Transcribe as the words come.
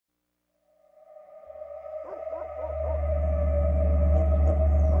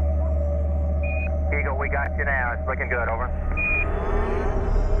got you now. It's looking good, over.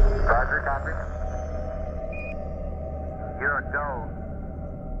 Roger, copy. You're a dog.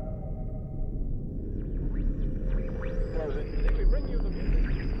 Did we bring you the music?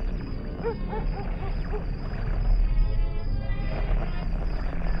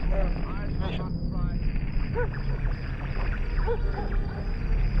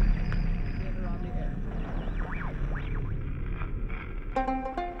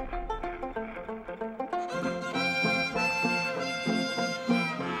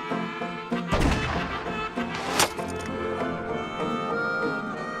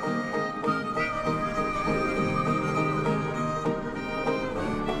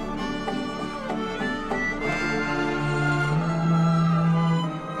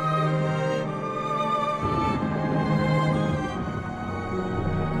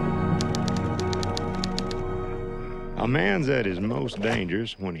 A man's at his most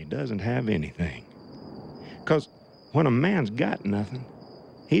dangerous when he doesn't have anything. 'Cause when a man's got nothing,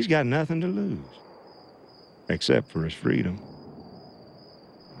 he's got nothing to lose. Except for his freedom.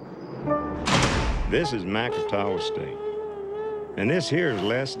 This is Macatawa State. And this here is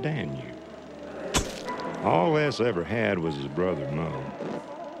Les Daniel. All Les ever had was his brother Mo.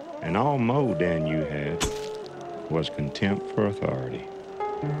 And all Mo Daniel had was contempt for authority.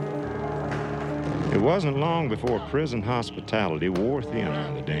 It wasn't long before prison hospitality wore thin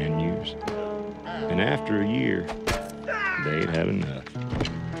on the Danews. And after a year, they'd had enough.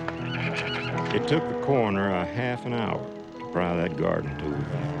 It took the coroner a half an hour to pry that garden tool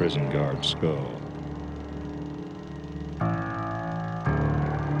from the prison guard's skull.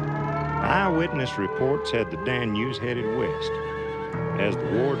 Eyewitness reports had the Danews headed west, as the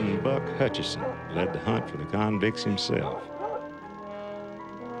warden Buck Hutchison led the hunt for the convicts himself.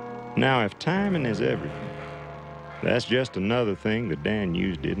 Now, if timing is everything, that's just another thing the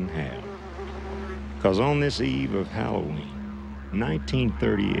Danews didn't have. 'Cause on this eve of Halloween,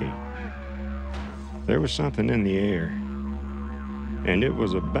 1938, there was something in the air, and it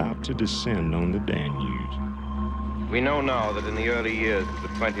was about to descend on the Danews. We know now that in the early years of the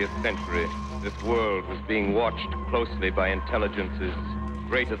 20th century, this world was being watched closely by intelligences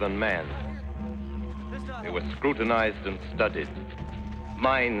greater than man's. They were scrutinized and studied.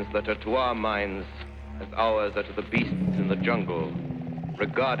 Minds that are to our minds as ours are to the beasts in the jungle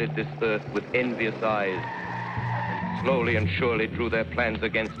regarded this earth with envious eyes and slowly and surely drew their plans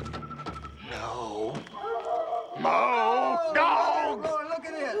against it. No. Mo! Dogs! Lord, look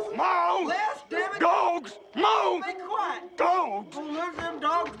at this. Mo! Les, damn it. Dogs! Mo! Be quiet. Dogs! We'll lose them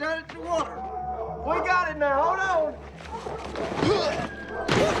dogs down at the water. We got it now. Hold on.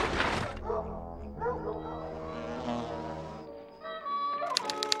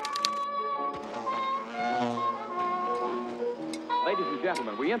 Ladies and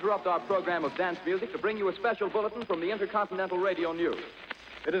gentlemen, we interrupt our program of dance music to bring you a special bulletin from the Intercontinental Radio News.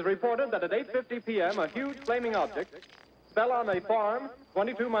 It is reported that at 8:50 p.m., a huge flaming object fell on a farm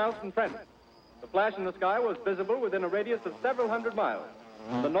 22 miles from Trenton. The flash in the sky was visible within a radius of several hundred miles.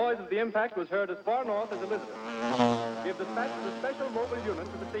 The noise of the impact was heard as far north as Elizabeth. We have dispatched a special mobile unit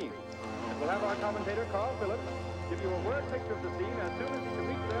to the scene. It will have our commentator, Carl Phillips, give you a word picture of the scene as soon as he can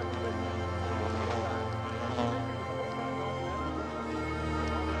reach there from Richmond.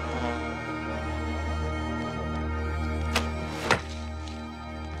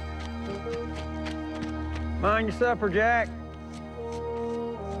 Mind your supper, Jack.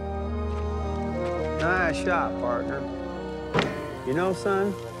 Nice shot, partner. You know,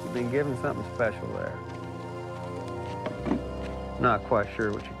 son, you've been given something special there. Not quite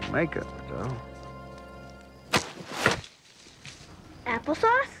sure what you can make of it, though.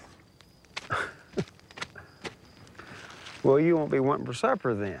 Applesauce? Well, you won't be wanting for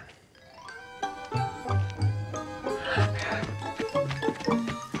supper then.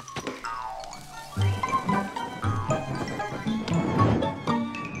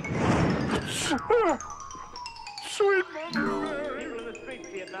 Sweet mother! People in the streets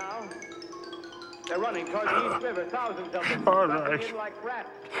see it now. They're running toward the East River, thousands of them. All rushing right. in like rats.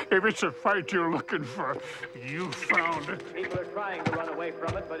 If it's a fight you're looking for, you found it. People are trying to run away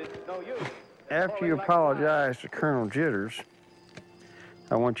from it, but it's no use. After you apologize to Colonel Jitters,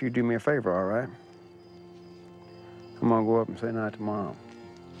 I want you to do me a favor, all right? Come on, go up and say night to Mom.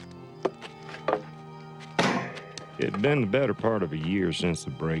 It'd been the better part of a year since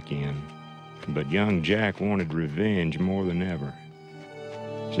the break-in, but young Jack wanted revenge more than ever.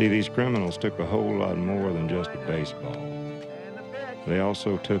 See, these criminals took a whole lot more than just a baseball. They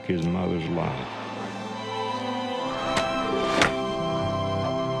also took his mother's life.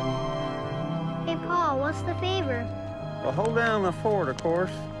 Hey, Paul, what's the favor? Well, hold down the fort, of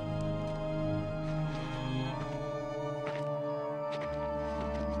course.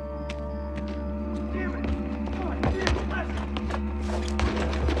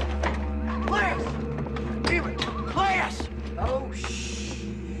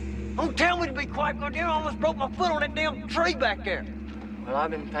 be quiet, goddamn. I almost broke my foot on that damn tree back there. Well,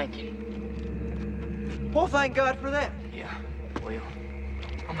 I've been thinking. Well, thank God for that. Yeah, well,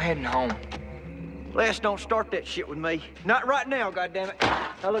 I'm heading home. Les, don't start that shit with me. Not right now, goddammit.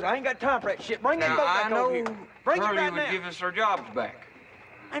 Now, look, I ain't got time for that shit. Bring that boat back over here. Bring it Curly right would now. give us our jobs back.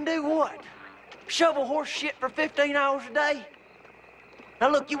 And do what? Shovel horse shit for 15 hours a day? Now,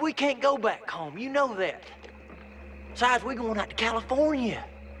 look, we can't go back home. You know that. Besides, we're going out to California,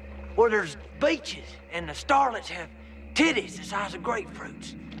 where there's beaches and the starlets have titties the size of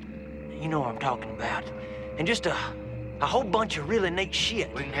grapefruits. You know what I'm talking about. And just a whole bunch of really neat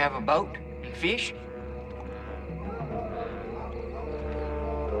shit. We can have a boat and fish.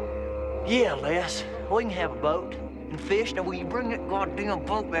 Yeah, Les, we can have a boat and fish. Now, will you bring that goddamn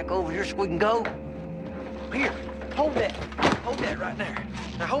boat back over here so we can go? Here, hold that. Hold that right there.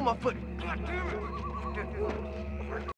 Now, hold my foot. God damn it.